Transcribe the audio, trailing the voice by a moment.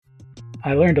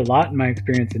I learned a lot in my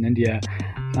experience in India,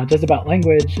 not just about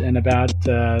language and about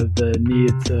the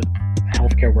needs of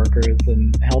healthcare workers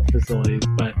and health facilities,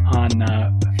 but on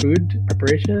food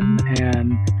preparation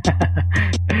and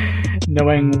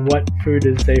knowing what food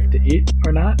is safe to eat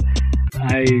or not.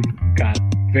 I got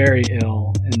very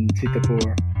ill in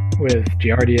Sitapur with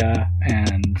Giardia,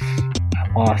 and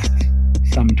I lost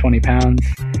some 20 pounds.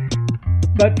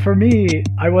 But for me,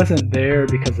 I wasn't there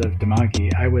because of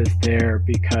Damagi. I was there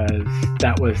because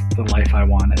that was the life I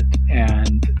wanted.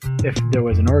 And if there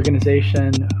was an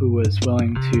organization who was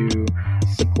willing to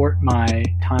support my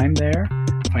time there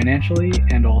financially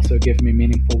and also give me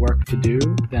meaningful work to do,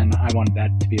 then I wanted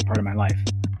that to be a part of my life.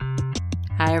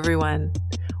 Hi, everyone.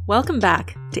 Welcome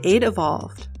back to Aid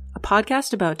Evolved, a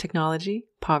podcast about technology,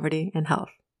 poverty, and health.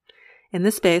 In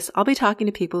this space, I'll be talking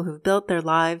to people who've built their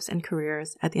lives and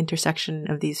careers at the intersection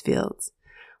of these fields.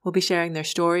 We'll be sharing their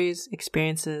stories,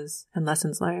 experiences, and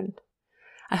lessons learned.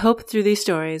 I hope through these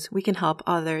stories, we can help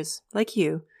others like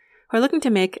you who are looking to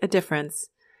make a difference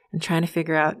and trying to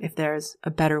figure out if there's a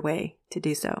better way to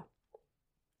do so.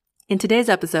 In today's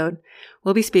episode,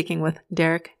 we'll be speaking with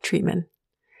Derek Treatman.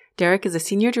 Derek is a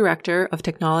Senior Director of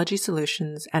Technology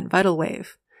Solutions at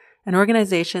VitalWave, an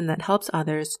organization that helps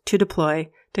others to deploy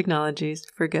technologies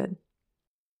for good.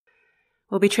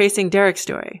 We'll be tracing Derek's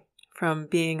story from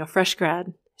being a fresh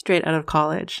grad straight out of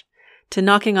college to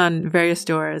knocking on various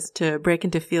doors to break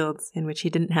into fields in which he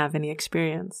didn't have any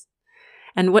experience.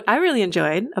 And what I really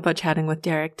enjoyed about chatting with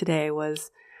Derek today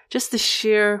was just the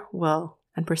sheer will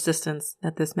and persistence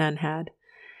that this man had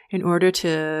in order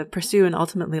to pursue and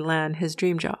ultimately land his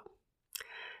dream job.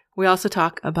 We also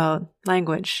talk about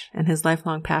language and his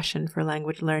lifelong passion for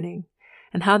language learning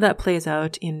and how that plays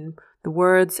out in the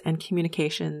words and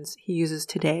communications he uses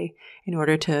today in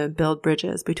order to build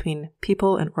bridges between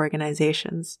people and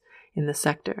organizations in the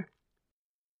sector.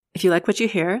 If you like what you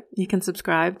hear, you can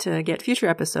subscribe to get future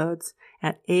episodes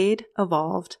at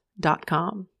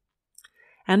aidevolved.com.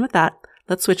 And with that,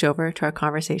 let's switch over to our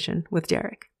conversation with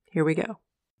Derek. Here we go.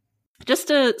 Just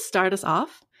to start us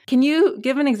off, can you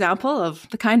give an example of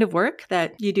the kind of work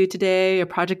that you do today, a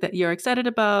project that you're excited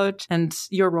about, and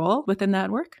your role within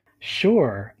that work?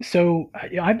 Sure. So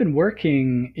I've been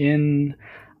working in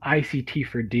ICT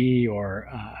for D or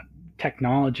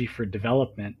technology for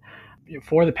development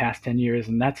for the past 10 years,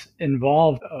 and that's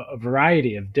involved a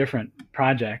variety of different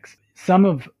projects. Some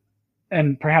of,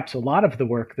 and perhaps a lot of the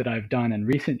work that I've done in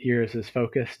recent years is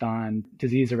focused on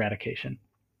disease eradication.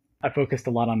 I focused a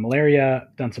lot on malaria,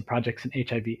 done some projects in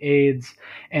HIV/AIDS,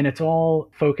 and it's all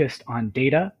focused on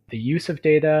data, the use of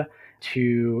data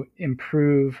to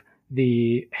improve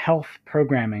the health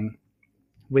programming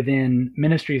within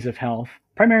ministries of health,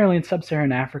 primarily in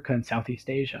sub-Saharan Africa and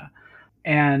Southeast Asia.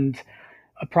 And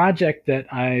a project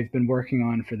that I've been working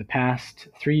on for the past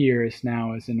 3 years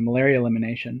now is in malaria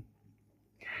elimination.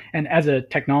 And as a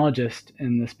technologist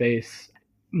in the space,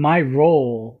 my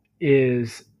role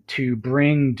is to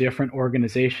bring different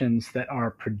organizations that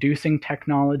are producing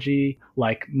technology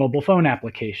like mobile phone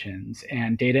applications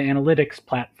and data analytics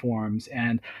platforms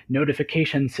and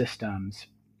notification systems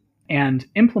and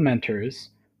implementers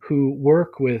who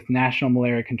work with national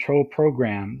malaria control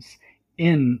programs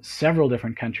in several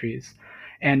different countries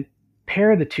and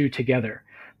pair the two together,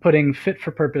 putting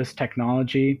fit-for-purpose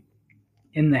technology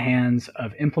in the hands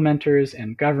of implementers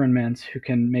and governments who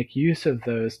can make use of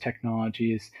those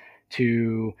technologies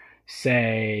to,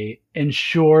 say,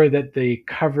 ensure that the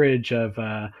coverage of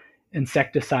an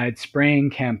insecticide spraying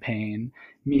campaign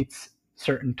meets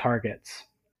certain targets.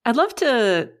 I'd love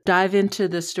to dive into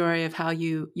the story of how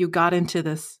you got into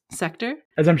this sector.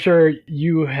 As I'm sure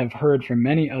you have heard from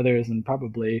many others and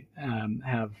probably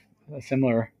have a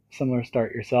similar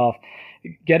start yourself,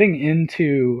 getting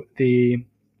into the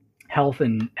health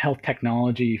and health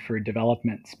technology for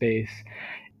development space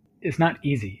is not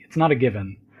easy. It's not a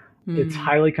given. It's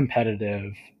highly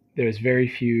competitive. There's very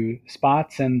few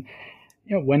spots. And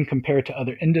when compared to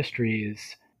other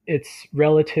industries, it's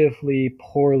relatively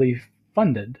poorly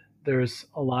funded. There's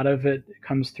a lot of it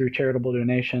comes through charitable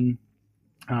donation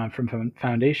from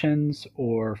foundations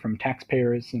or from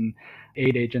taxpayers and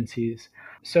aid agencies.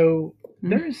 So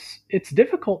it's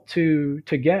difficult to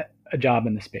get a job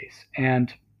in the space.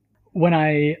 And when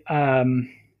I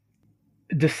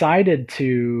decided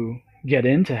to get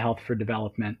into health for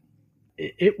development,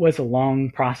 it was a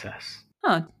long process.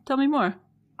 Oh, tell me more.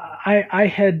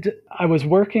 I was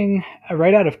working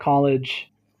right out of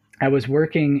college. I was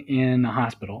working in a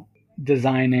hospital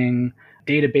designing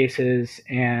databases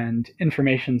and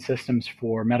information systems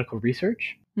for medical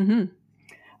research. Mm-hmm.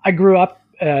 I grew up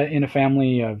in a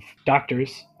family of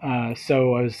doctors,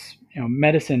 so I was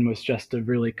medicine was just a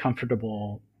really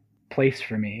comfortable place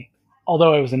for me.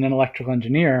 Although I was an electrical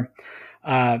engineer,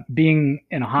 being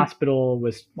in a hospital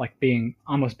was like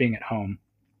almost being at home.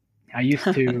 I used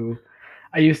to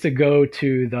I used to go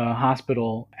to the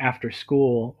hospital after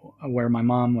school where my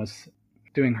mom was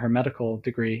doing her medical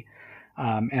degree,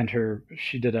 and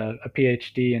she did a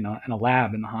PhD in a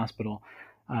lab in the hospital,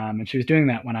 and she was doing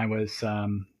that when I was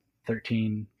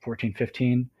 13, 14,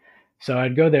 15. So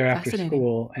I'd go there after Fascinating.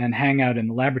 school and hang out in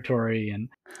the laboratory and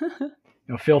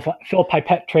fill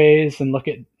pipette trays and look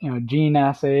at gene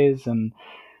assays and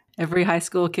Every high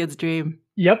school kid's dream.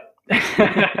 yep.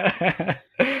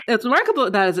 It's remarkable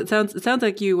that is it sounds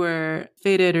like you were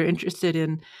fated or interested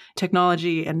in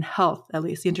technology and health, at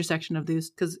least the intersection of these.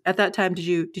 Because at that time, did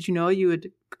you know you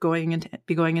would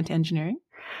be going into engineering?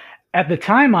 At the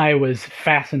time, I was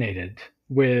fascinated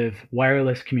with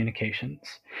wireless communications.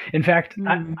 In fact,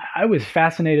 I was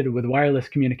fascinated with wireless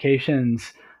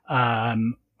communications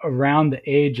around the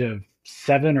age of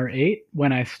 7 or 8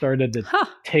 when I started to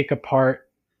take apart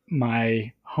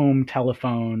my home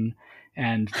telephone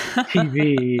and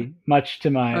TV, much to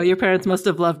my... Oh, your parents must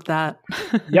have loved that.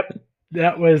 Yep.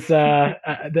 That was, I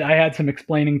had some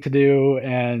explaining to do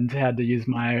and had to use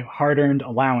my hard-earned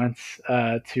allowance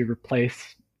to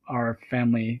replace our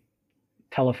family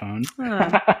telephone.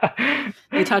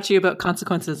 They taught you about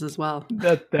consequences as well.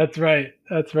 That's right.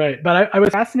 That's right. But I was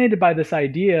fascinated by this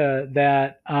idea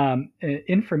that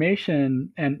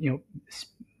information and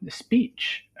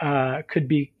speech could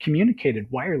be communicated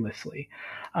wirelessly,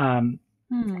 and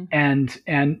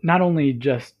not only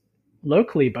just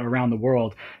locally but around the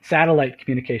world. Satellite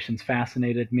communications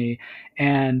fascinated me,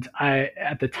 and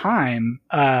at the time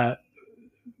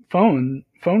phone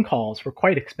calls were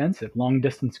quite expensive. Long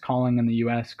distance calling in the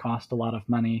US cost a lot of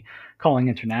money. Calling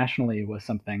internationally was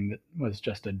something that was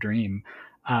just a dream.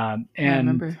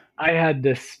 And I had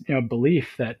this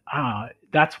belief that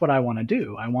that's what I want to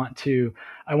do. I want to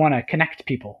connect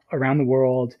people around the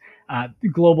world.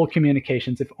 Global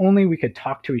communications. If only we could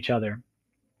talk to each other,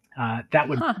 that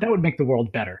would make the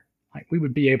world better. Like we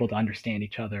would be able to understand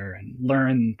each other and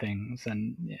learn things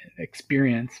and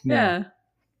experience more.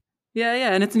 Yeah,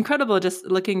 and it's incredible just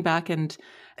looking back and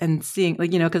seeing,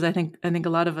 like, because I think a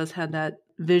lot of us had that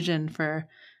vision for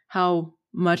how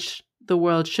much the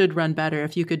world should run better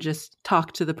if you could just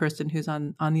talk to the person who's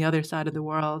on the other side of the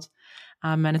world.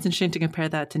 And it's interesting to compare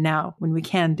that to now when we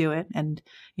can do it, and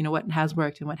what has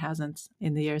worked and what hasn't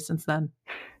in the years since then.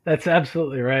 That's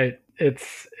absolutely right.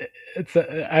 It's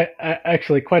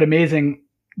actually quite amazing.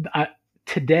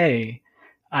 Today,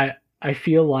 I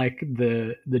feel like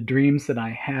the dreams that I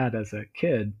had as a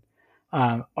kid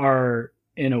are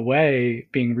in a way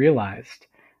being realized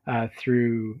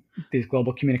through these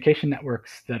global communication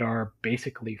networks that are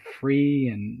basically free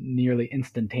and nearly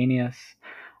instantaneous.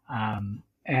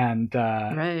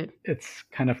 Right. It's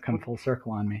kind of come full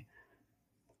circle on me.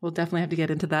 We'll definitely have to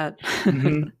get into that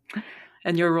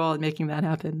and your role in making that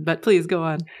happen. But please go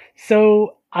on.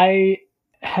 So I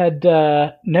had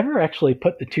never actually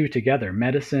put the two together,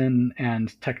 medicine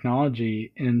and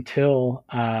technology, until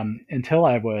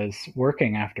I was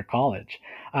working after college.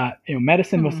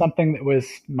 Medicine was something that was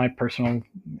my personal.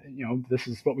 This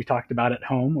is what we talked about at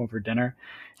home over dinner,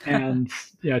 and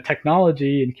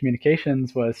technology and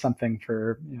communications was something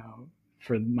for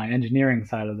my engineering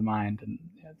side of the mind, and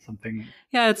something.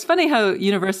 Yeah, it's funny how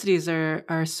universities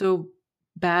are so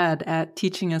bad at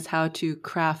teaching us how to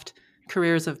craft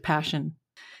careers of passion.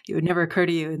 It would never occur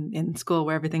to you in school,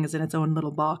 where everything is in its own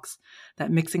little box, that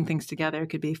mixing things together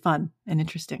could be fun and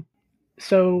interesting.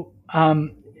 So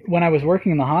when I was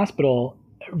working in the hospital,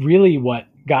 really what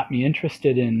got me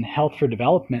interested in health for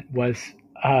development was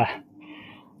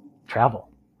travel.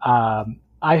 I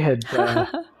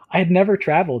had never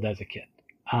traveled as a kid.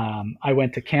 I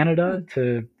went to Canada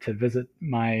to visit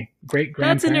my great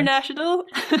grandparents. That's international.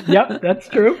 Yep, that's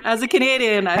true. As a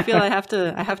Canadian, I feel I have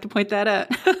to point that out.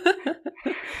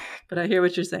 But I hear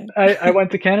what you're saying. I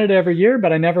went to Canada every year,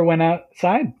 but I never went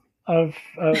outside of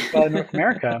North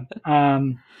America.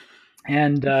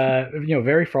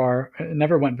 Very far.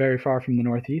 Never went very far from the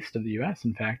northeast of the U.S.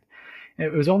 In fact,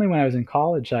 it was only when I was in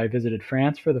college I visited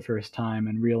France for the first time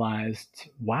and realized,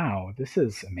 wow, this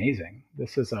is amazing.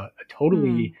 This is a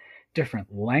totally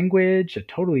different language, a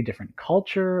totally different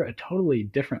culture, a totally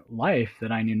different life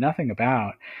that I knew nothing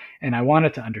about, and I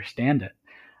wanted to understand it.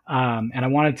 And I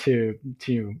wanted to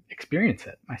experience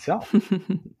it myself.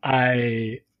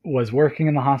 I was working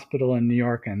in the hospital in New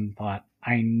York and thought,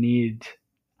 I need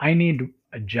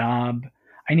a job.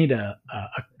 I need a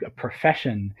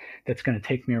profession that's going to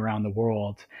take me around the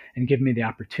world and give me the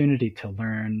opportunity to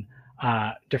learn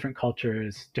different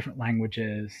cultures, different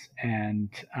languages, and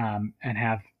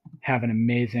have an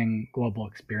amazing global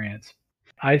experience.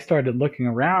 I started looking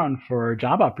around for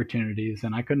job opportunities,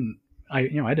 and I couldn't. I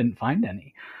didn't find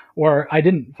any, or I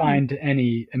didn't Hmm. find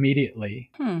any immediately.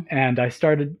 Hmm. And I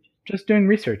started just doing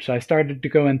research. I started to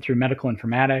go in through medical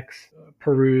informatics,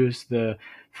 peruse the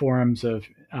forums of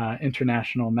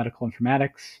international medical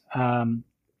informatics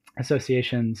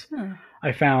associations. Hmm.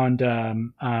 I found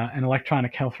an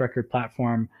electronic health record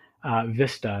platform,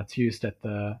 Vista. It's used at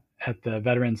the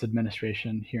Veterans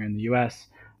Administration here in the U.S.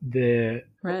 The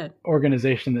Right.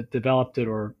 organization that developed it,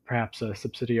 or perhaps a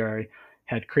subsidiary,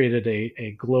 had created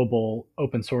a global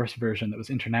open source version that was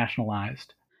internationalized.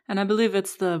 And I believe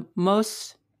it's the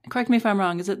most, correct me if I'm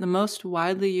wrong, is it the most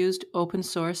widely used open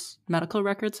source medical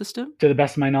record system? To the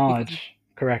best of my Because, knowledge,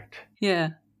 correct.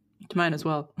 yeah, to mine as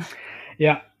well.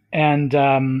 Yeah, and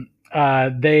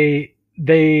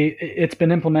it's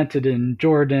been implemented in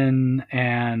Jordan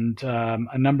and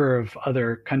a number of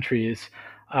other countries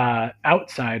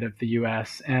outside of the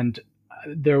U.S. And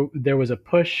there was a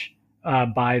push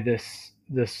by this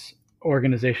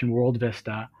organization, World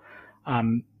Vista,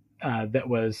 that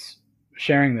was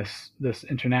sharing this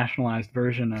internationalized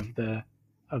version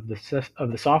of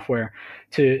the software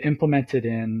to implement it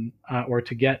in or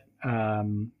to get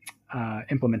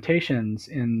implementations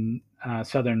in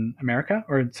Southern America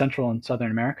or Central and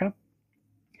Southern America.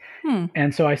 Hmm.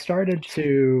 And so I started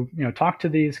to talk to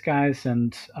these guys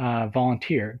and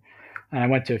volunteered. And I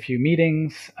went to a few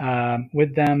meetings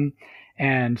with them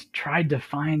and tried to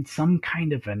find some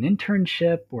kind of an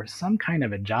internship or some kind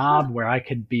of a job where I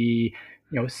could be,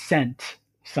 sent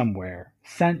somewhere,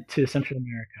 sent to Central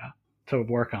America to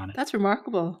work on it. That's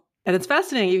remarkable. And it's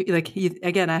fascinating.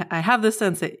 Again, I have this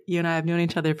sense that you and I have known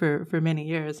each other for many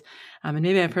years. And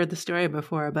maybe I've heard the story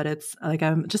before, but it's like,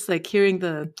 I'm just like hearing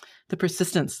the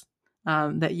persistence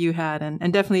that you had.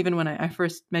 And definitely even when I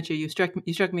first met you, you struck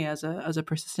me as a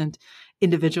persistent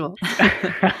individual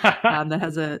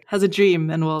that has a dream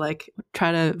and will like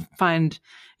try to find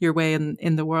your way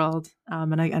in the world.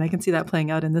 And I can see that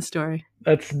playing out in this story.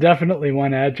 That's definitely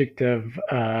one adjective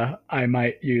I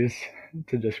might use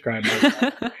to describe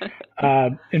it.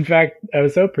 In fact, I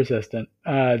was so persistent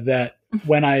that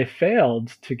when I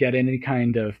failed to get any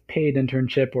kind of paid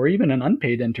internship or even an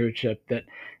unpaid internship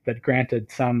that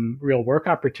granted some real work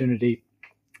opportunity,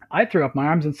 I threw up my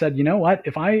arms and said, you know what?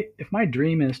 If my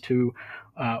dream is to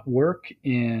work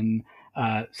in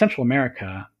Central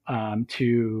America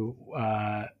to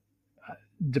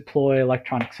deploy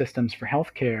electronic systems for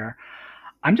healthcare,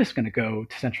 I'm just going to go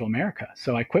to Central America.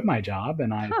 So I quit my job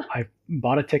and I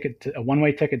bought a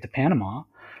one-way ticket to Panama.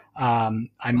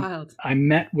 I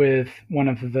met with one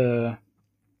of the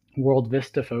World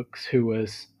Vista folks who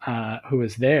was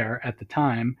there at the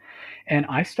time, and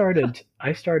I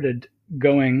started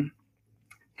going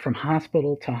from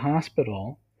hospital to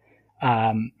hospital,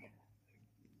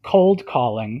 cold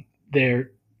calling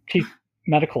their chief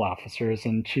medical officers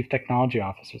and chief technology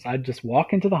officers. I'd just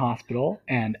walk into the hospital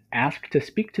and ask to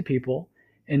speak to people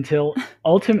until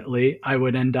ultimately I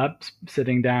would end up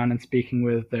sitting down and speaking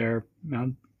with their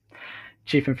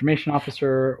chief information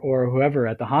officer or whoever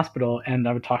at the hospital, and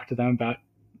I would talk to them about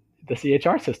the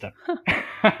CHR system.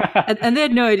 And they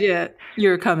had no idea you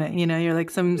were coming. You're like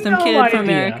some kid from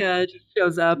America just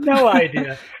shows up. No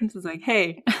idea. It's just like,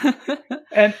 hey.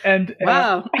 and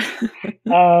wow.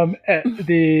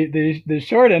 The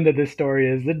short end of this story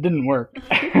is it didn't work.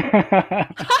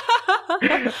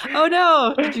 Oh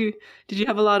no! Did you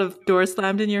have a lot of doors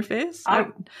slammed in your face?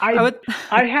 I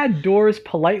had doors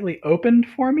politely opened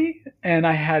for me, and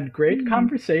I had great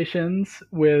conversations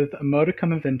with a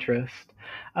modicum of interest,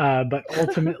 but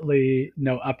ultimately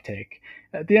no uptake.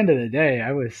 At the end of the day,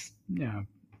 I was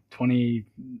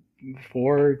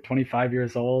 24, 25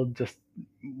 years old, just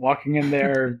walking in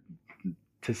there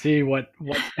to see what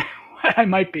I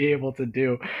might be able to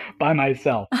do by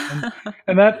myself,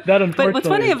 and that unfortunately. But what's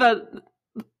funny about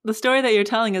the story that you're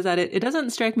telling is that it doesn't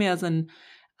strike me as an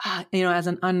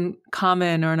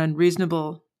uncommon or an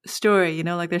unreasonable story.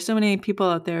 Like there's so many people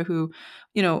out there who,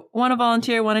 want to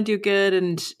volunteer, want to do good,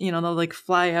 and they'll like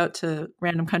fly out to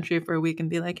random country for a week and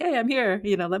be like, hey, I'm here,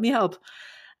 let me help.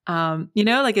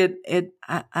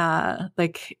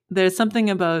 Like there's something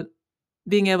about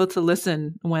being able to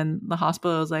listen when the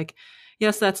hospital is like,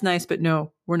 yes, that's nice, but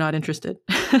no, we're not interested.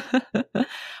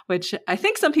 Which I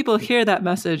think some people hear that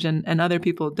message and other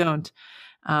people don't.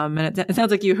 And it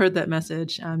sounds like you heard that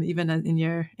message, even in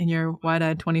your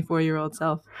wide-eyed 24-year-old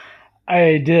self.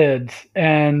 I did.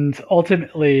 And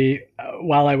ultimately,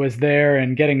 while I was there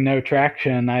and getting no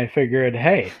traction, I figured,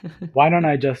 hey, why don't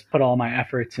I just put all my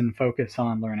efforts and focus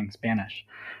on learning Spanish?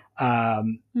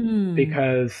 Um, Hmm.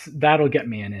 because that'll get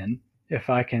me an in. If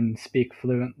I can speak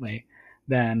fluently,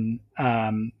 then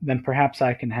perhaps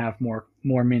I can have more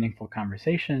meaningful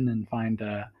conversation and find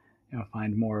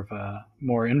more of a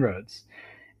more inroads.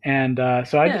 And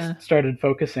so I Yeah. just started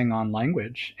focusing on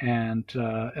language and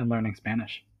learning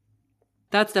Spanish.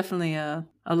 That's definitely a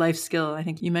life skill. I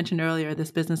think you mentioned earlier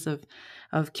this business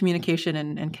of communication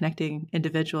and connecting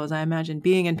individuals. I imagine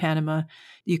being in Panama,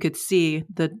 you could see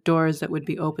the doors that would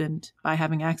be opened by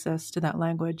having access to that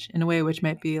language in a way which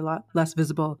might be a lot less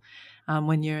visible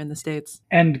when you're in the States.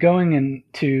 And going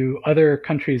into other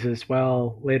countries as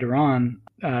well later on,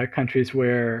 countries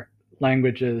where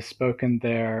languages spoken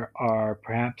there are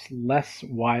perhaps less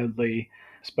widely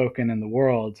spoken in the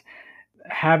world,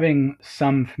 having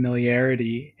some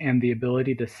familiarity and the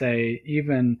ability to say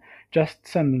even just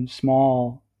some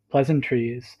small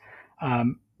pleasantries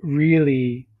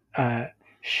really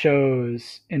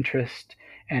shows interest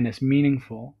and is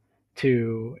meaningful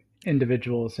to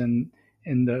individuals in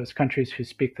those countries who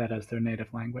speak that as their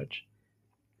native language.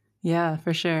 Yeah,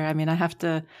 for sure. I mean, I have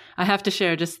to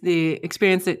share just the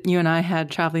experience that you and I had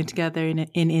traveling together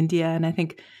in India. And I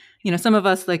think, some of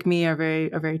us like me are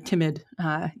very timid,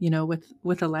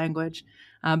 with a language.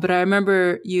 But I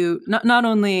remember you not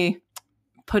only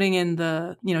putting in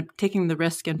taking the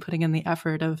risk and putting in the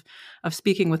effort of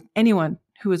speaking with anyone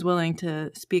who was willing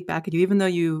to speak back at you, even though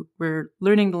you were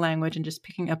learning the language and just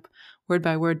picking up word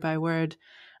by word,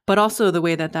 but also the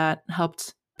way that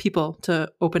helped people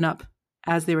to open up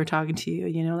as they were talking to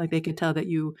you. Like they could tell that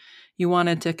you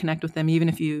wanted to connect with them, even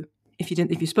if you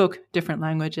spoke different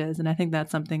languages. And I think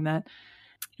that's something that,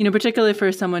 particularly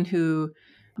for someone who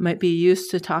might be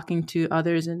used to talking to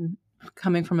others and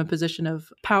coming from a position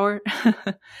of power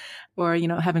or,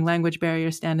 having language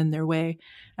barriers stand in their way,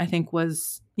 I think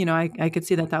was, I could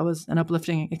see that was an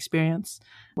uplifting experience,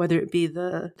 whether it be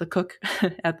the cook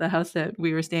at the house that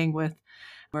we were staying with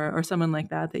or someone like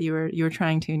that you were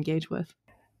trying to engage with.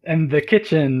 And the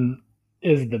kitchen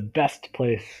is the best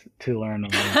place to learn a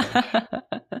language.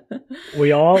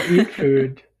 We all eat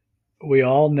food. We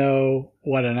all know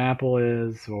what an apple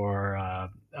is, or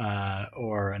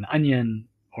an onion,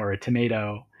 or a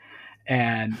tomato,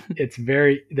 and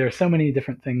there are so many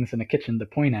different things in a kitchen to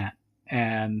point at,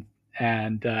 and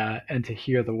and to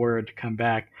hear the word come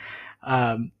back,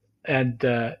 um, and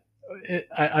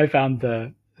I found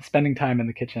the spending time in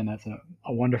the kitchen as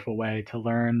a wonderful way to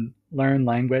learn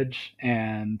language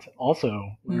and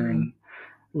also Mm.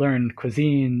 learn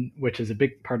cuisine, which is a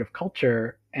big part of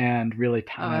culture and really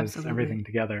Oh, ties absolutely. everything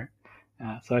together.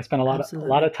 So I spent a lot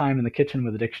Absolutely. of time in the kitchen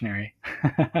with a dictionary.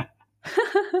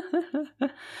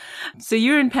 So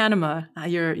you're in Panama.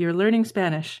 You're learning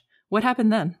Spanish. What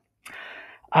happened then?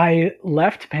 I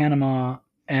left Panama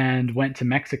and went to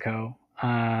Mexico.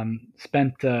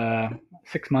 Spent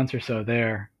 6 months or so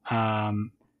there,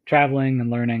 traveling and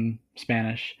learning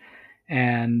Spanish,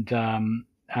 and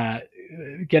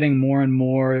getting more and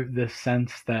more this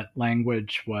sense that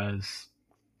language was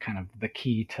kind of the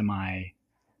key to my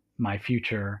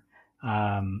future,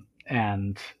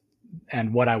 and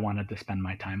what I wanted to spend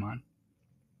my time on.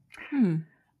 Hmm.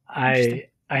 Interesting.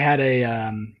 I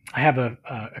have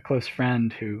a close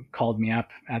friend who called me up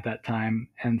at that time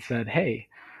and said, "Hey,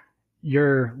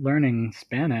 you're learning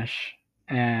Spanish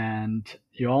and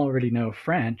you already know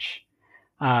French.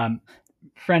 Um,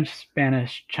 French,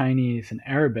 Spanish, Chinese, and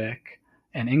Arabic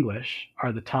and English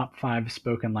are the top five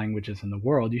spoken languages in the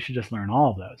world. You should just learn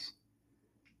all of those."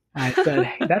 And I said,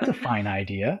 "Hey, that's a fine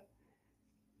idea.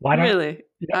 Why don't?" Really?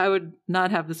 I would not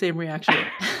have the same reaction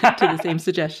to the same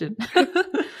suggestion.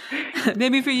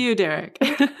 Maybe for you, Derek.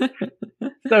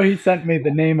 So he sent me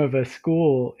the name of a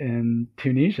school in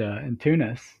Tunisia, in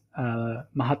Tunis,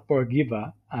 Mahat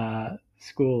Bourguiba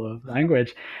School of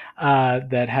Language,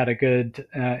 that had a good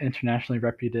internationally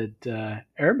reputed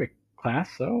Arabic class.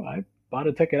 So I bought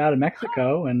a ticket out of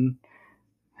Mexico and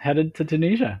headed to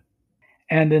Tunisia.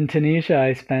 And in Tunisia,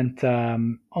 I spent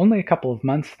only a couple of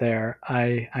months there.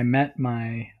 I met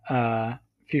my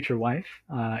future wife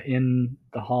in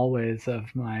the hallways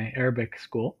of my Arabic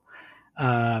school.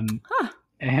 Um, Huh.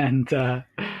 and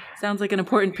Sounds like an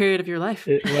important period of your life.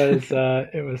 it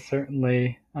was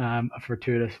certainly a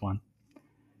fortuitous one.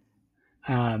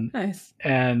 Um, Nice.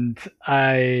 and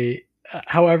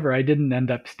however, I didn't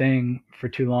end up staying for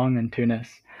too long in Tunis.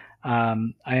 I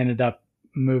ended up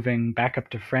moving back up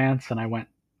to France, and I went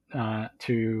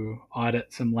to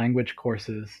audit some language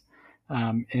courses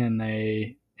in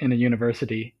a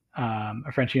university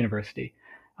a French university.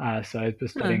 So I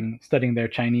was Huh. studying their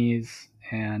Chinese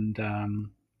and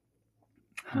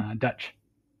Huh. Dutch.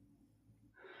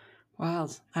 Wow.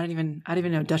 I didn't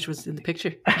even know Dutch was in the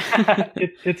picture.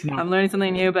 It's not. I'm learning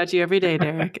something new about you every day,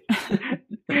 Derek.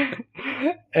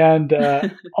 And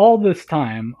all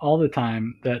the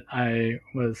time that I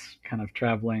was kind of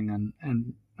traveling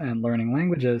and learning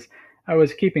languages, I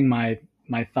was keeping my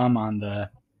thumb on the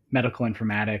medical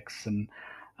informatics. And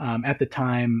at the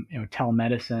time,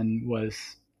 telemedicine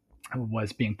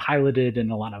was being piloted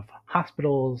in a lot of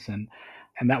hospitals, and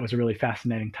that was a really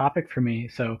fascinating topic for me.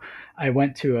 So I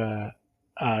went to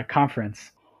a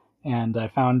conference, and I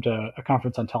found a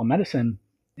conference on telemedicine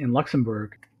in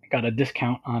Luxembourg. Got a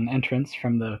discount on entrance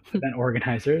from the event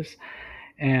organizers,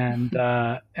 and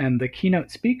the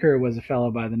keynote speaker was a fellow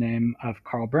by the name of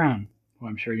Carl Brown, who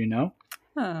I'm sure you know.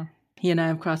 Oh, he and I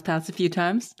have crossed paths a few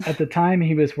times. At the time,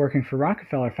 he was working for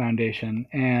Rockefeller Foundation,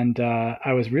 and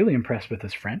I was really impressed with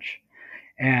his French,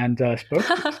 and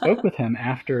spoke with him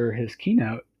after his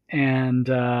keynote, and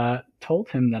told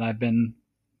him that I've been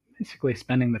basically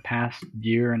spending the past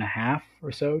year and a half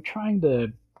or so trying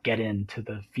to get into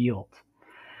the field.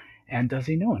 And does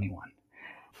he know anyone?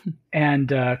 And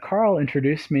Carl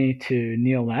introduced me to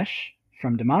Neil Lesh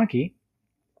from Demagi,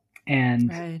 and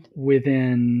Right.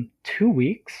 within 2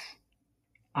 weeks,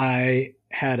 I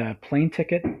had a plane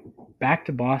ticket back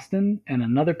to Boston and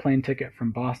another plane ticket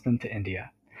from Boston to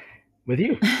India with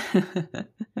you.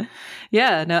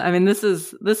 Yeah, no, I mean this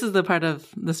is the part of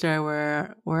the story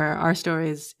where our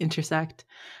stories intersect,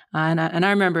 and I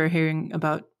remember hearing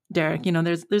about Derek.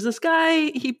 There's this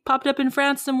guy. He popped up in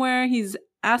France somewhere. He's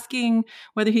asking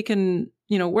whether he can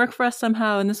work for us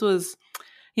somehow, and this was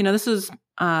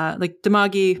like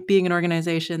Demagi being an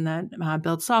organization that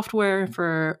builds software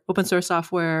for open source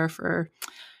software for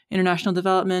international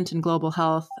development and global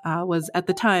health, was at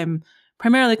the time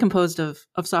primarily composed of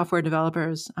software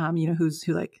developers, who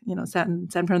sat in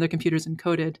front of their computers and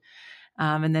coded.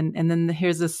 And then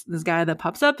here's this guy that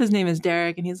pops up. His name is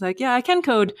Derek, and he's like, "Yeah, I can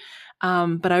code,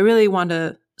 but I really want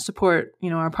to support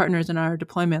our partners in our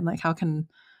deployment. Like,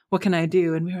 what can I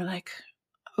do?" And we were like,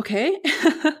 "Okay."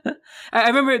 I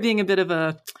remember it being a bit of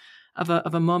a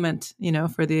moment,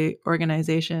 for the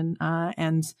organization,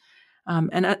 and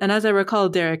as I recall,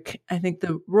 Derek, I think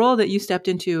the role that you stepped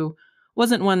into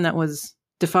wasn't one that was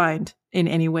defined in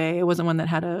any way. It wasn't one that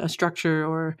had a structure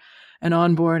or an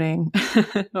onboarding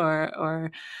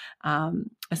or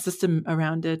a system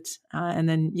around it. And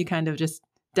then you kind of just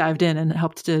dived in and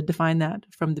helped to define that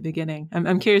from the beginning.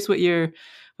 I'm curious what your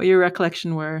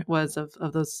recollection was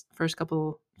of those first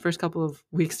couple of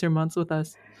weeks or months with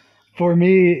us. For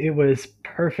me, it was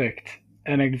perfect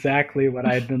and exactly what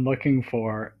I'd been looking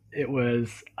for. It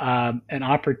was an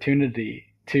opportunity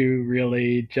to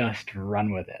really just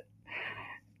run with it.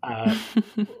 I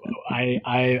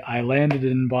landed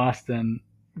in Boston,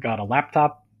 got a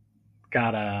laptop,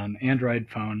 got an Android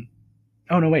phone.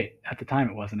 Oh no, wait! At the time,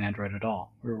 it wasn't Android at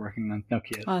all. We were working on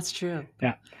Nokia's. Oh, that's true.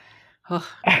 Yeah. Oh.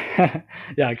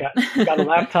 Yeah, I got a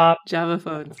laptop, Java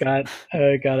phones. got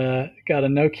a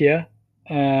Nokia,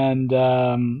 and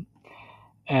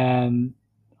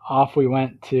off we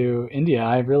went to India.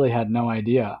 I really had no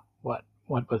idea what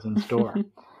was in store.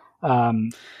 I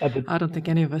don't think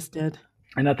any of us did.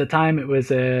 And at the time, it was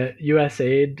a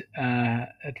USAID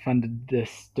had funded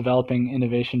this Developing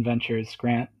Innovation Ventures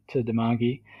grant to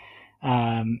Demagi,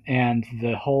 and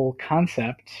the whole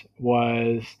concept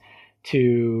was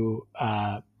to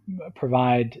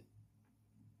provide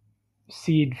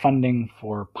seed funding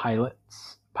for pilot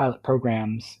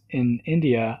programs in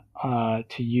India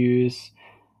to use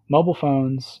mobile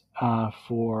phones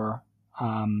for.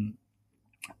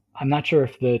 I'm not sure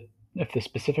if the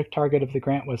specific target of the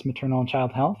grant was maternal and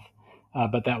child health,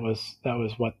 but that was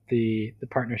what the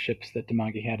partnerships that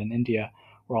Demagi had in India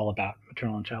were all about: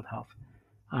 maternal and child health.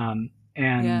 And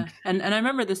I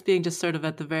remember this being just sort of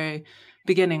at the very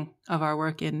beginning of our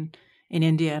work in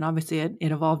India, and obviously it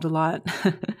evolved a lot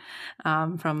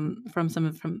from some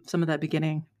of that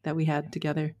beginning that we had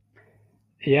together.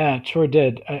 Yeah, it sure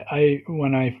did. I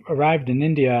when I arrived in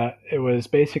India, it was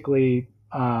basically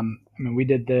we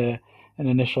did an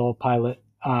initial pilot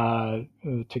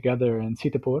together in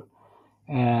Sitapur,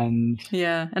 and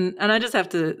I just have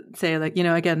to say,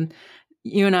 again,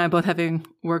 you and I both having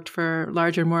worked for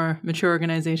larger, more mature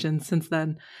organizations since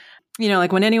then,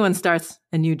 when anyone starts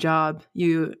a new job,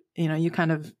 you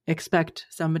kind of expect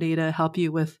somebody to help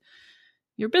you with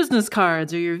your business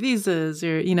cards or your visas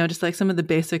or, just like some of the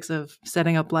basics of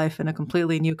setting up life in a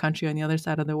completely new country on the other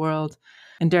side of the world.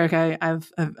 And Derek,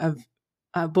 I've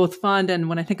both fond and,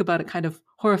 when I think about it, kind of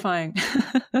horrifying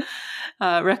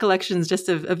recollections just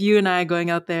of you and I going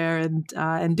out there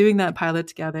and doing that pilot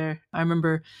together. I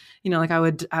remember, like I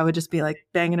would just be like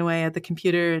banging away at the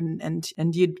computer,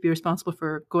 and you'd be responsible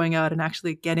for going out and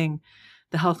actually getting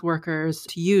the health workers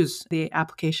to use the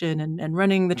application and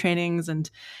running the trainings and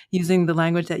using the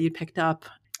language that you'd picked up.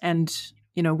 And,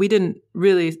 we didn't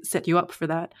really set you up for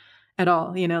that at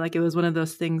all. Like it was one of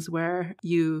those things where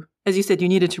you, as you said, you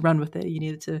needed to run with it. You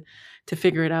needed to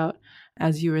figure it out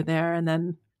as you were there. And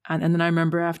then I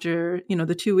remember after,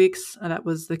 the 2 weeks, that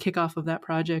was the kickoff of that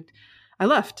project, I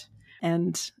left.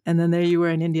 And then there you were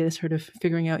in India, sort of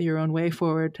figuring out your own way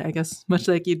forward, I guess, much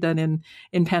like you'd done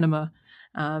in Panama,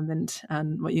 and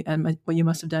what you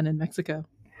must have done in Mexico.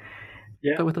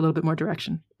 Yeah. But with a little bit more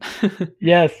direction.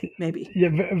 Yes. Maybe. Yeah,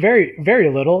 very,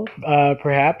 very little,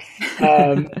 perhaps.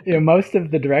 Most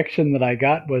of the direction that I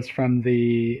got was from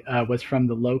the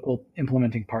local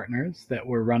implementing partners that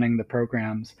were running the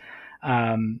programs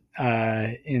in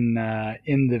the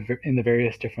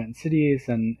various different cities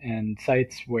and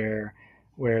sites where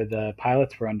the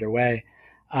pilots were underway.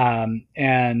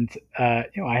 And I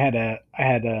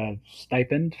had a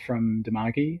stipend from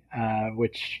Damagi,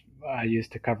 which I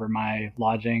used to cover my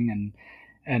lodging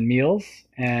and meals,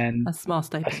 and a small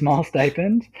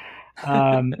stipend.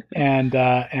 And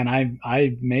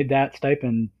I made that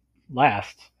stipend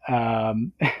last.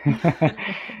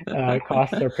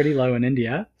 Costs are pretty low in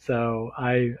India, so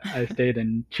I stayed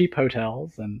in cheap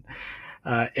hotels and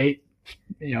ate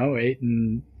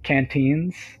in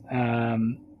canteens,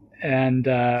 and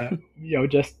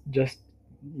just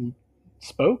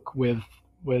spoke with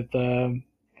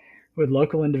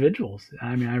local individuals.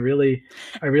 I mean, I really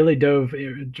dove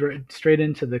straight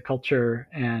into the culture,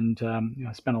 and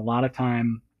spent a lot of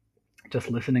time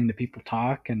just listening to people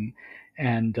talk and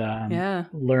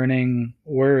learning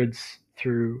words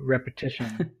through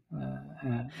repetition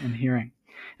and hearing.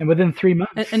 And within 3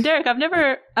 months. And Derek, I've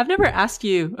never asked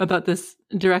you about this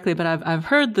directly, but I've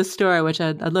heard the story, which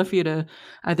I'd love for you to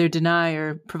either deny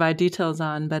or provide details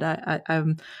on. But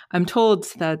I'm told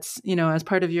that as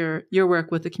part of your work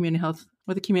with the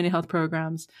community health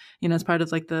programs, as part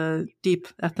of like the deep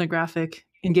ethnographic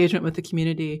engagement with the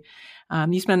community,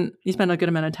 you spent a good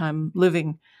amount of time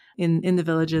living in the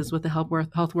villages with the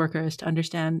health workers to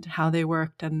understand how they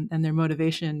worked and their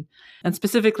motivation, and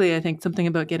specifically, I think something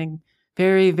about getting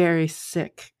very, very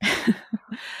sick,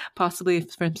 possibly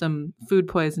from some food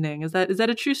poisoning. Is that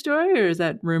a true story, or is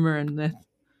that rumor and myth?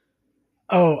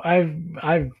 Oh,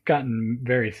 I've gotten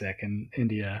very sick in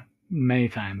India many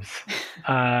times,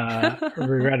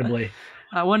 regrettably.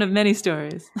 One of many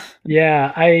stories.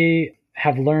 Yeah, I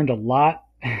have learned a lot.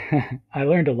 I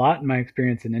learned a lot in my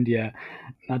experience in India,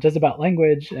 not just about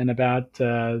language and about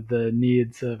the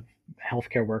needs of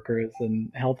healthcare workers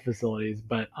and health facilities,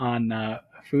 but on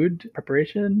food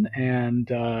preparation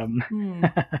and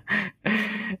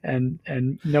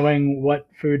and knowing what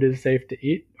food is safe to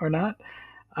eat or not.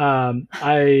 Now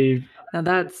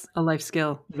that's a life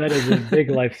skill. That is a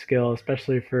big life skill,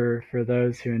 especially for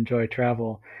those who enjoy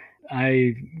travel.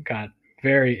 I got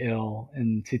very ill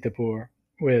in Sitapur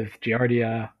with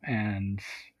Giardia, and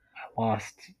I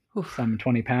lost some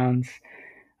 20 pounds.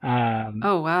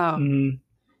 Oh, wow.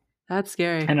 That's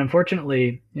scary. And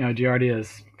unfortunately, Giardia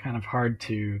is kind of hard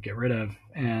to get rid of,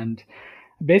 and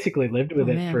basically lived with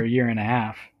it for a year and a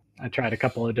half. I tried a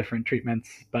couple of different treatments,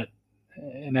 but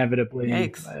inevitably,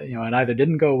 it either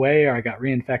didn't go away or I got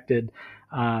reinfected.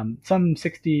 Some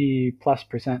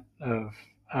 60+%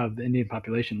 of the Indian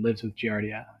population lives with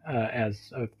Giardia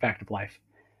as a fact of life.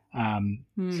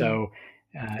 So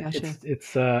gotcha.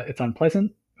 It's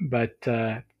unpleasant, but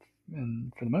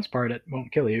and for the most part, it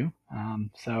won't kill you.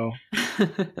 So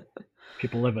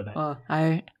people live with it. Well,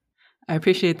 I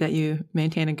appreciate that you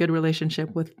maintain a good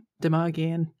relationship with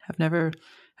Damagi and have never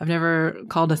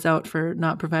called us out for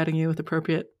not providing you with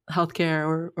appropriate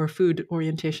healthcare or food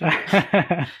orientation.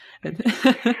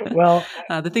 Well,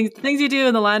 the things you do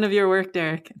in the line of your work,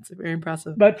 Derek, it's very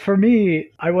impressive. But for me,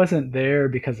 I wasn't there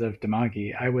because of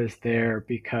Damagi. I was there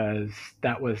because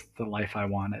that was the life I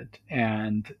wanted.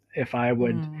 And if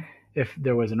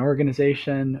there was an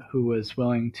organization who was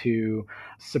willing to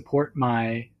support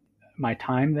my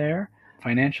time there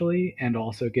financially and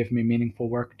also give me meaningful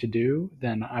work to do,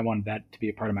 then I wanted that to be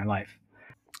a part of my life.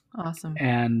 Awesome.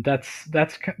 And that's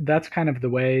kind of the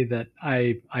way that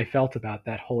I felt about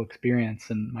that whole experience.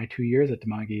 And my 2 years at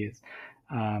Damagi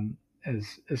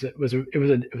it was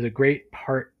a great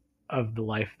part of the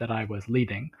life that I was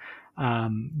leading,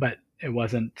 but it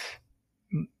wasn't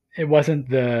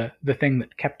the thing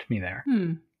that kept me there.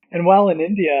 And while in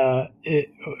India, it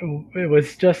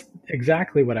was just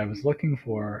exactly what I was looking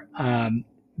for.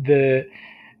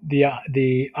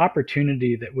 the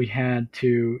opportunity that we had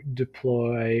to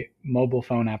deploy mobile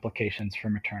phone applications for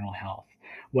maternal health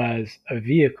was a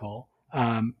vehicle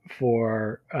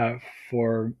for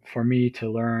me to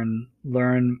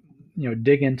learn,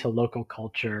 dig into local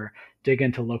culture, dig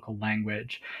into local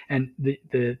language, and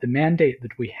the mandate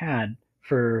that we had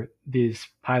for these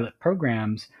pilot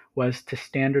programs was to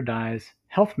standardize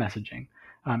health messaging,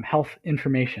 health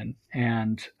information,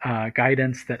 and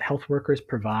guidance that health workers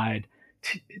provide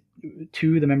to,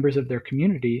 to the members of their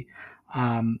community,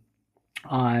 um,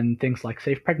 on things like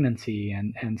safe pregnancy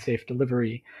and safe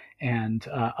delivery and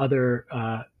other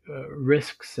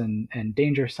risks and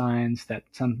danger signs that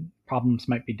some problems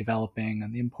might be developing,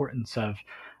 and the importance of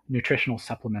nutritional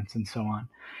supplements and so on.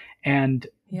 And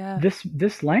Yeah.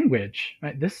 this language,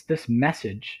 right, this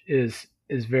message is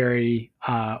very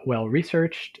well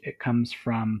researched. It comes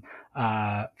from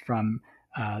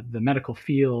the medical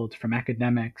field, from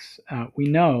academics. We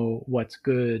know what's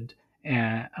good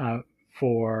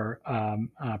for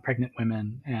pregnant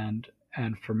women and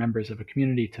for members of a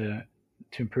community to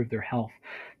improve their health.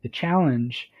 The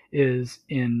challenge is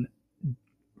in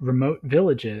remote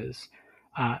villages.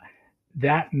 Uh,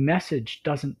 that message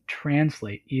doesn't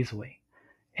translate easily.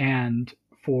 And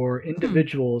for Hmm.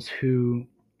 individuals who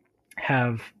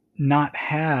have not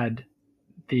had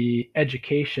the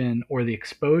education or the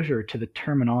exposure to the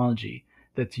terminology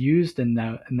that's used in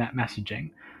that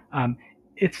messaging, um,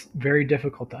 it's very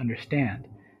difficult to understand.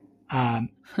 Um,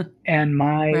 and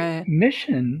my Right.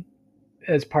 mission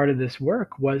as part of this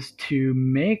work was to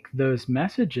make those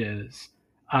messages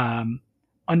um,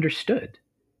 understood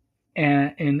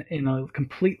and in a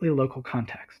completely local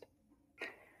context.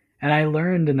 And I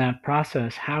learned in that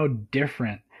process how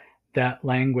different that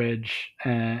language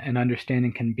and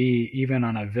understanding can be, even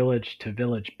on a village to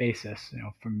village basis,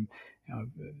 from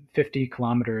 50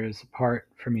 kilometers apart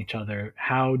from each other,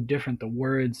 how different the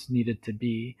words needed to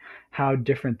be, how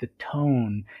different the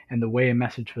tone and the way a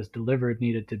message was delivered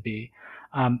needed to be.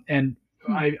 And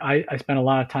Hmm. I spent a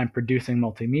lot of time producing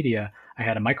multimedia. I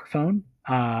had a microphone.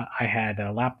 I had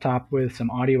a laptop with some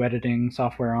audio editing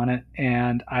software on it,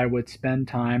 and I would spend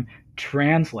time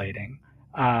translating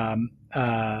um,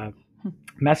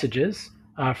 messages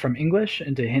from English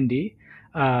into Hindi,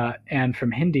 and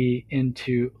from Hindi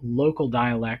into local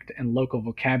dialect and local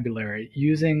vocabulary,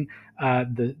 using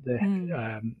the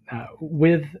Hmm.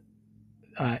 with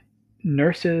uh,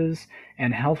 nurses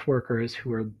and health workers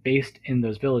who are based in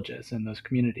those villages and those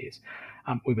communities.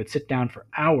 We would sit down for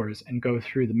hours and go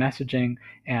through the messaging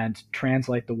and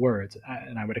translate the words.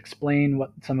 And I would explain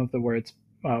what some of the words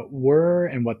were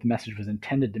and what the message was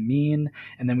intended to mean.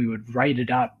 And then we would write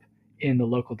it up in the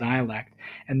local dialect.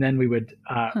 And then we would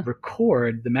Huh.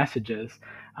 record the messages.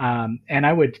 And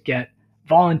I would get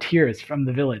volunteers from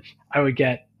the village. I would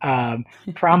get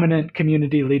prominent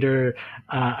community leader.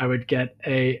 I would get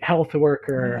a health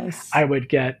worker. Nice. I would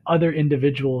get other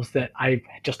individuals that I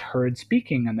just heard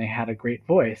speaking, and they had a great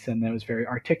voice and it was very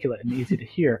articulate and easy to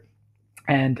hear.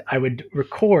 And I would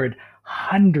record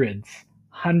hundreds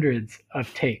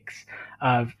of takes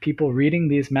of people reading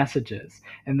these messages.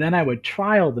 And then I would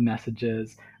trial the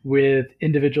messages with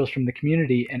individuals from the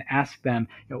community and ask them,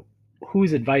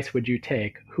 whose advice would you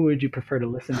take? Who would you prefer to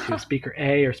listen to, speaker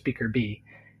A or speaker B?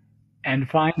 And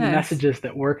find the Nice. messages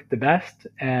that worked the best,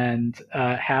 and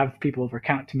have people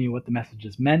recount to me what the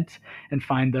messages meant, and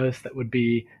find those that would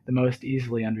be the most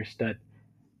easily understood.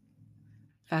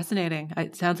 Fascinating.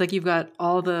 It sounds like you've got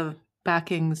all the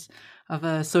backings of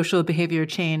a social behavior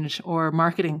change or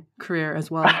marketing career as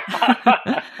well.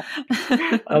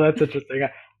 Oh, that's interesting. I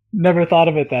never thought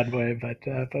of it that way, but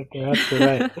perhaps you're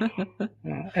right.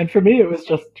 And for me, it was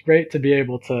just great to be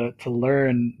able to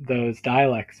learn those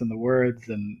dialects and the words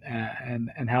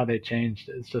and how they changed.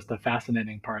 It's just a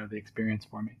fascinating part of the experience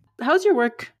for me. How's your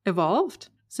work evolved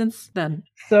since then?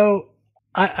 So,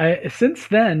 I since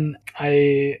then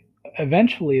I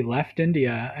eventually left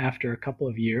India after a couple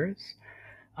of years,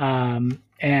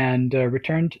 and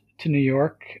returned to New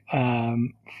York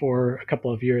for a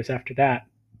couple of years after that,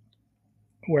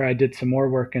 where I did some more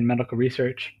work in medical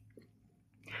research.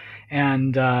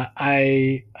 And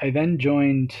I then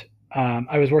joined.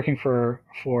 I was working for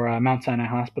Mount Sinai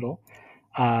Hospital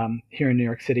here in New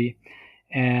York City,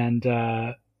 and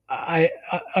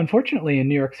unfortunately in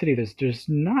New York City there's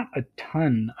not a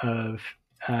ton of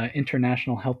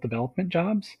international health development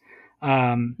jobs.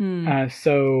 Hmm.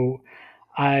 So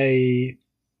I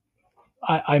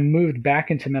I moved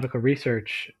back into medical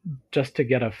research just to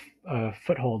get a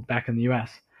foothold back in the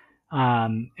U.S.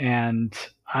 And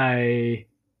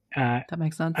uh, That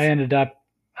makes I sense. ended up,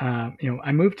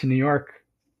 I moved to New York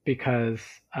because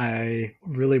I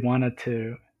really wanted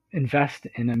to. invest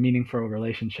in a meaningful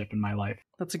relationship in my life.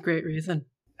 That's a great reason.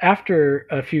 After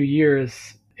a few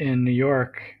years in New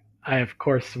York, I of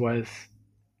course was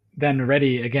then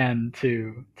ready again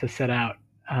to set out.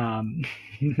 Um,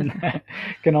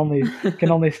 can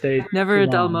only stay Never too a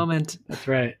dull long. moment. That's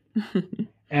right.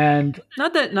 And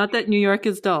not that New York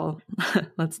is dull.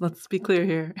 let's be clear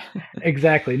here.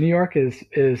 Exactly, New York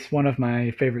is one of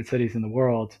my favorite cities in the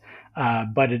world,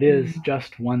 but it is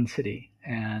just one city,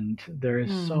 and there is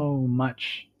so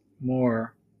much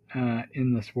more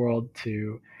in this world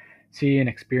to see and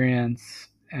experience,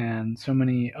 and so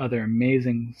many other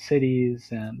amazing cities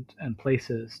and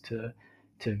places to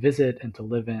visit and to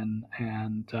live in,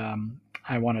 and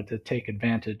I wanted to take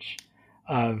advantage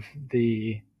of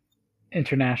the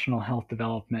international health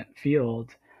development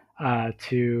field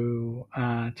to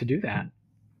do that.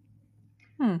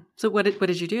 So what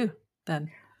did you do then?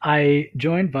 I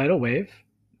joined Vital Wave.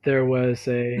 There was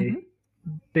a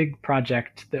big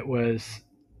project that was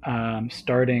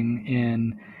starting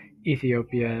in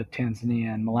Ethiopia,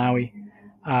 Tanzania, and Malawi.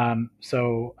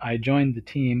 So I joined the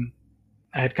team.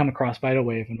 I had come across Vital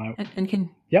Wave in my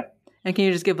Yep. And can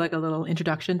you just give like a little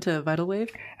introduction to Vital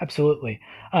Wave? Absolutely.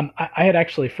 I had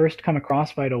actually first come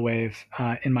across Vital Wave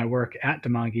in my work at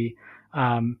Damagi,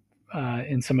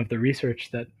 in some of the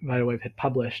research that Vital Wave had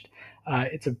published.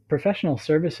 It's a professional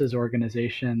services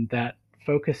organization that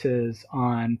focuses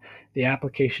on the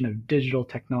application of digital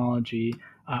technology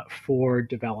for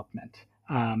development.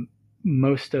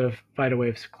 Most of Vital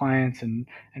Wave's clients and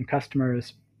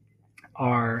customers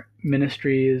are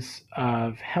ministries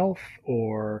of health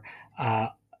or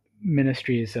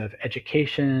ministries of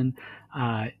education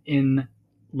in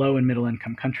low and middle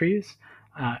income countries,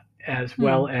 as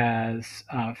well as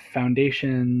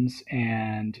foundations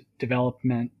and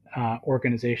development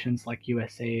organizations like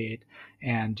USAID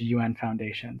and UN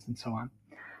foundations and so on.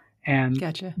 And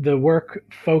Gotcha. The work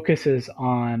focuses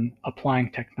on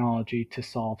applying technology to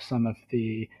solve some of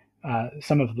the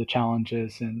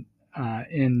challenges in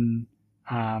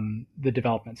the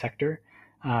development sector,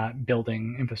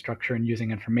 building infrastructure and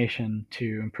using information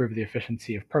to improve the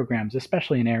efficiency of programs,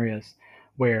 especially in areas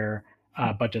where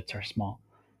budgets are small.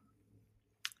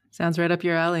 Sounds right up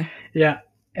your alley. Yeah,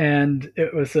 and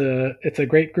it's a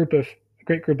great group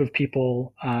of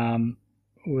people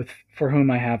for whom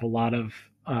I have a lot of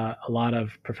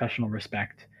professional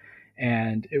respect,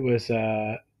 and it was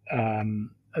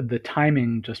the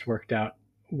timing just worked out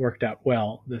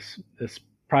well. This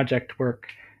project work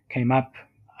came up,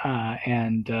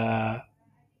 and I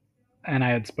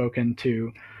had spoken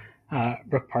to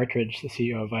Brooke Partridge, the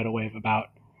CEO of Vital Wave,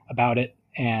 about it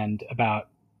and about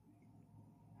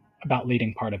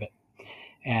leading part of it,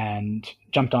 and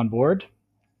jumped on board,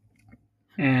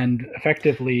 and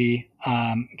effectively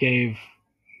gave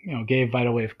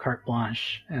Vital Wave carte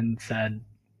blanche and said,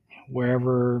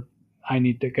 wherever I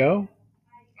need to go,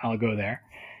 I'll go there.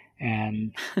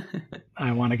 And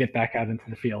I want to get back out into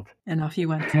the field. And off you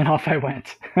went. And off I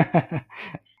went.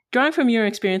 Drawing from your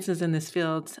experiences in this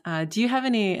field, do you have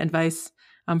any advice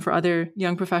for other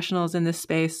young professionals in this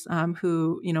space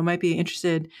who might be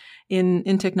interested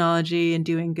in technology and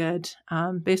doing good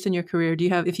based on your career? Do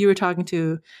you have, if you were talking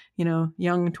to young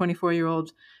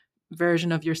 24-year-old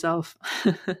version of yourself,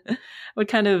 what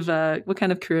kind of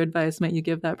career advice might you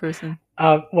give that person?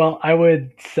 Well, I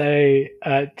would say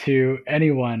to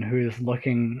anyone who is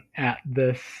looking at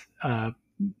this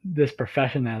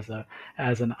profession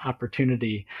as an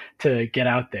opportunity to get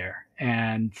out there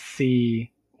and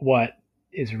see what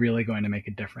is really going to make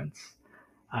a difference.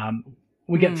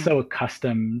 We get so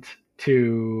accustomed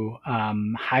to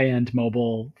high-end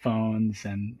mobile phones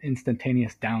and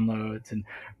instantaneous downloads and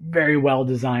very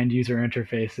well-designed user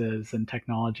interfaces and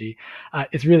technology.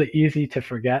 It's really easy to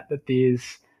forget that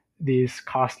these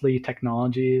costly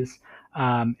technologies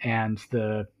and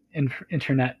the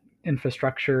internet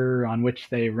infrastructure on which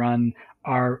they run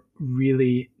are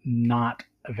really not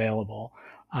available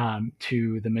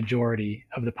to the majority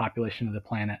of the population of the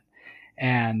planet.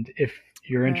 And if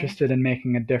you're interested in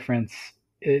making a difference,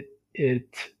 it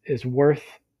is worth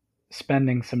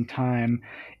spending some time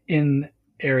in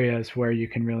areas where you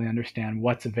can really understand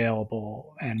what's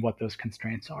available and what those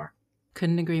constraints are.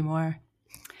 Couldn't agree more.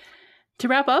 To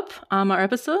wrap up our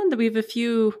episode, we have a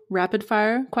few rapid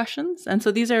fire questions. And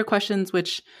so these are questions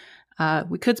which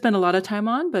we could spend a lot of time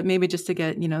on, but maybe just to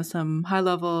get, some high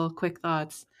level, quick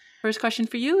thoughts. First question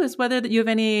for you is whether you have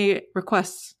any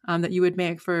requests that you would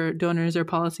make for donors or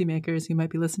policymakers who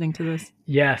might be listening to this.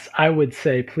 Yes, I would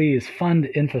say please fund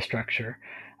infrastructure,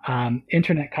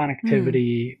 internet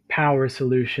connectivity, power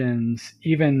solutions,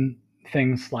 even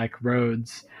things like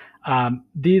roads.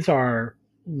 These are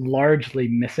largely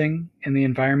missing in the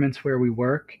environments where we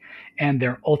work, and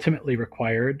they're ultimately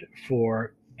required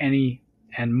for any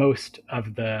and most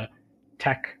of the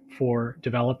tech for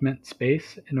development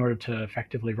space in order to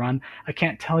effectively run. I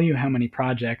can't tell you how many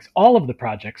projects, all of the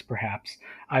projects perhaps,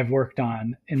 I've worked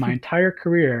on in my entire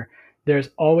career. There's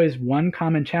always one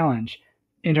common challenge: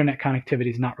 internet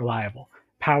connectivity is not reliable,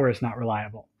 power is not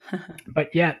reliable.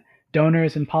 But yet,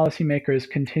 donors and policymakers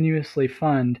continuously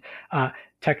fund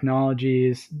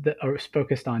technologies that are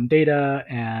focused on data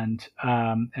and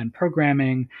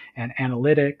programming and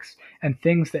analytics and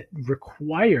things that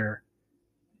require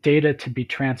data to be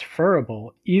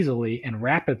transferable easily and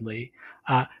rapidly,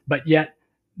 but yet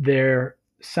they're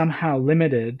somehow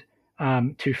limited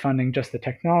to funding just the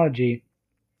technology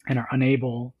and are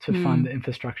unable to fund the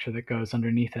infrastructure that goes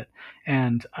underneath it.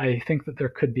 And I think that there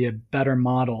could be a better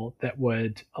model that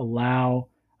would allow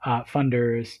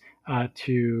funders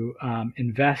to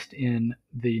invest in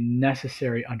the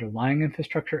necessary underlying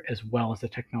infrastructure as well as the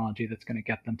technology that's going to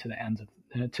get them to the ends of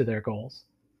to their goals.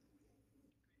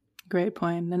 Great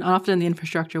point. And often the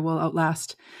infrastructure will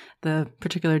outlast the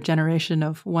particular generation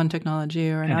of one technology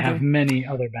or another. And have many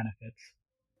other benefits.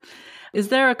 Is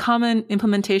there a common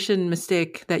implementation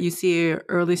mistake that you see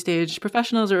early stage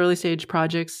professionals or early stage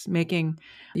projects making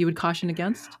you would caution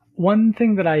against? One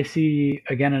thing that I see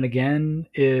again and again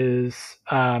is,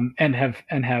 and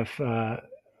have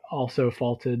also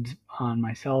faulted on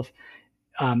myself,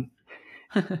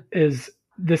 is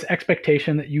this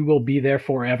expectation that you will be there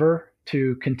forever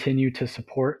to continue to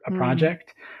support a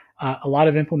project. A lot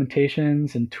of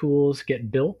implementations and tools get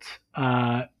built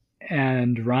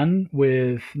and run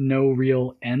with no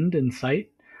real end in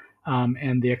sight,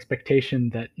 and the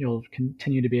expectation that you'll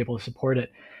continue to be able to support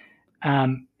it.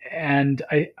 And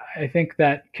I think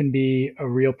that can be a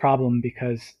real problem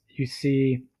because you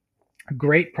see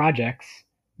great projects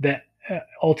that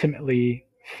ultimately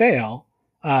fail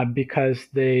because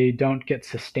they don't get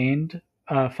sustained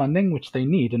funding, which they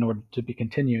need in order to be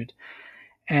continued.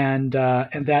 And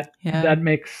that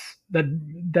makes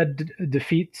that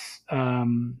defeats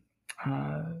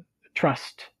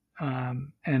trust,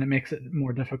 and it makes it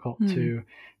more difficult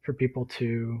for people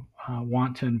to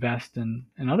want to invest in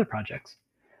other projects.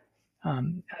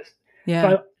 And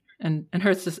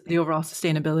hurts the overall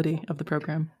sustainable of the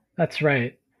program. That's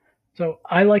right. So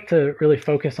I like to really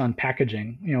focus on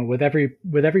packaging. With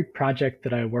every project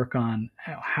that I work on,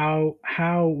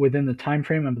 how within the time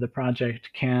frame of the project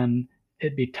can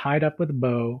it be tied up with a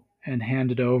bow and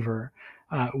handed over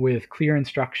with clear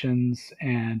instructions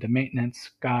and a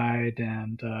maintenance guide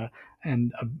and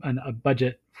a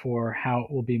budget for how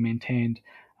it will be maintained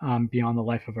beyond the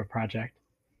life of a project.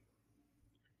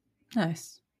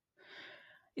 Nice.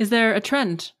 Is there a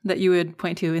trend that you would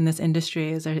point to in this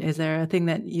industry? Is there a thing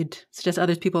that you'd suggest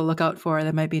other people look out for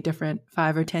that might be different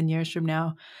 5 or 10 years from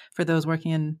now for those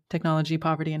working in technology,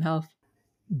 poverty, and health?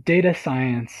 Data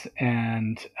science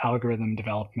and algorithm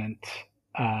development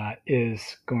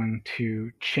is going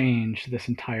to change this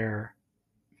entire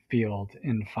field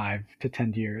in 5 to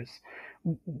 10 years.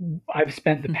 I've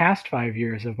spent the past 5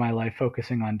 years of my life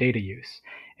focusing on data use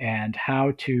and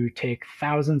how to take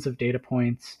thousands of data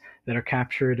points that are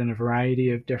captured in a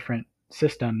variety of different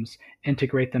systems,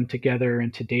 integrate them together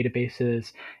into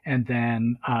databases, and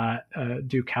then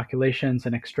do calculations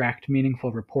and extract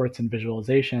meaningful reports and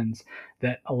visualizations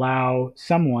that allow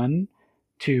someone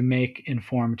to make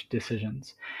informed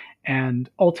decisions. And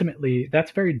ultimately,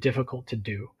 that's very difficult to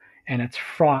do. And it's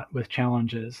fraught with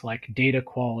challenges like data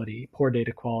quality, poor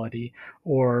data quality,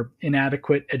 or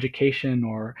inadequate education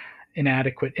or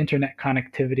inadequate internet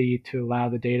connectivity to allow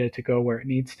the data to go where it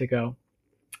needs to go.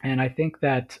 And I think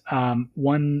that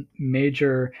one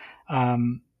major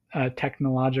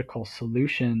technological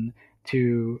solution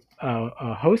to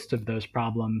a host of those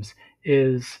problems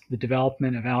is the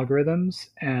development of algorithms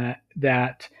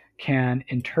that can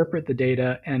interpret the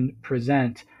data and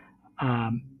present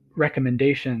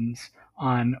recommendations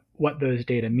on what those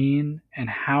data mean and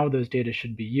how those data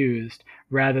should be used,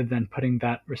 rather than putting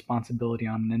that responsibility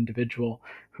on an individual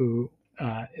who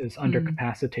is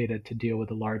undercapacitated to deal with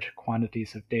the large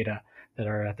quantities of data that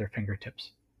are at their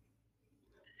fingertips.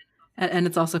 And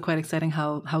it's also quite exciting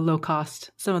how low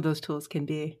cost some of those tools can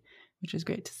be, which is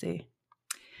great to see.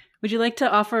 Would you like to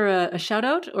offer a shout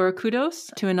out or a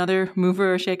kudos to another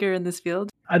mover or shaker in this field?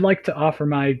 I'd like to offer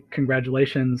my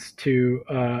congratulations to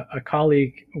a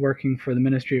colleague working for the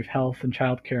Ministry of Health and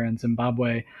Childcare in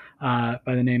Zimbabwe by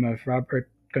the name of Robert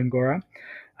Gongora.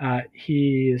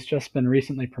 He has just been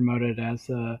recently promoted as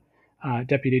a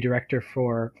Deputy Director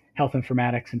for Health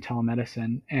Informatics and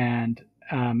Telemedicine. And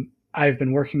I've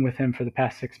been working with him for the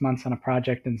past 6 months on a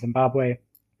project in Zimbabwe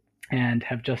and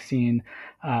have just seen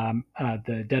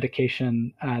the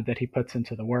dedication that he puts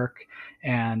into the work.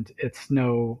 And it's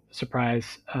no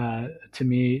surprise to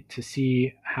me to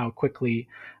see how quickly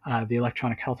the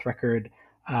electronic health record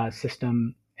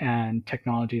system and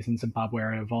technologies in Zimbabwe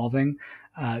are evolving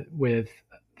with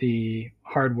the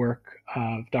hard work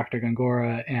of Dr.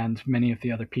 Gongora and many of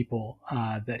the other people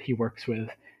that he works with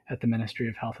at the Ministry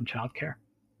of Health and Childcare.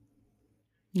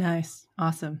 Nice.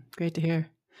 Awesome. Great to hear.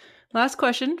 Last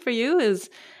question for you is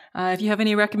if you have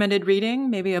any recommended reading,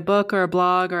 maybe a book or a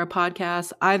blog or a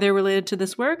podcast, either related to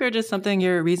this work or just something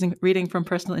you're reading from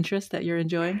personal interest that you're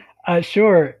enjoying?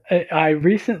 Sure. I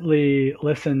recently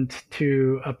listened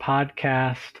to a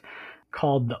podcast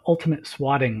called The Ultimate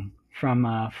Swatting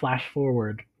from Flash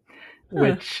Forward,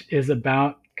 which is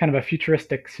about kind of a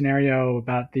futuristic scenario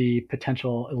about the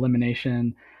potential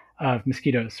elimination of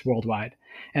mosquitoes worldwide.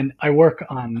 And I work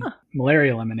on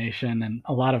malaria elimination, and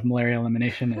a lot of malaria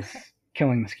elimination is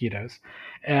killing mosquitoes.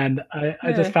 And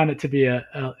I just found it to be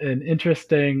an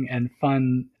interesting and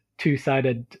fun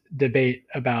two-sided debate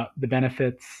about the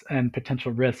benefits and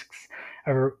potential risks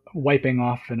of wiping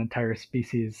off an entire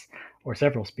species or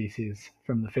several species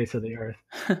from the face of the earth.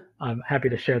 I'm happy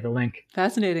to share the link.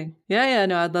 Fascinating. Yeah,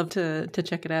 no, I'd love to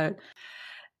check it out.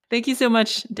 Thank you so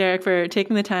much, Derek, for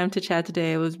taking the time to chat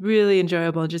today. It was really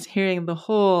enjoyable just hearing the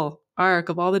whole arc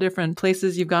of all the different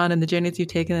places you've gone and the journeys you've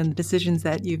taken and the decisions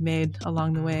that you've made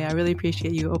along the way. I really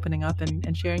appreciate you opening up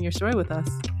and sharing your story with us.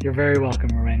 You're very welcome,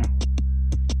 Rowena.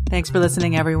 Thanks for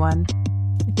listening, everyone.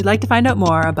 If you'd like to find out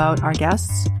more about our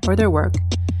guests or their work,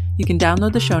 you can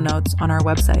download the show notes on our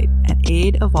website at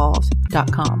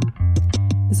aidevolved.com.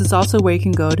 This is also where you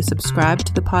can go to subscribe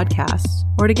to the podcast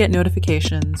or to get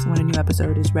notifications when a new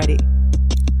episode is ready.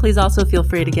 Please also feel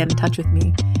free to get in touch with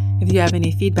me if you have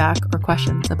any feedback or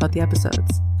questions about the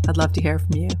episodes. I'd love to hear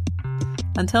from you.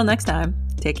 Until next time,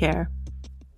 take care.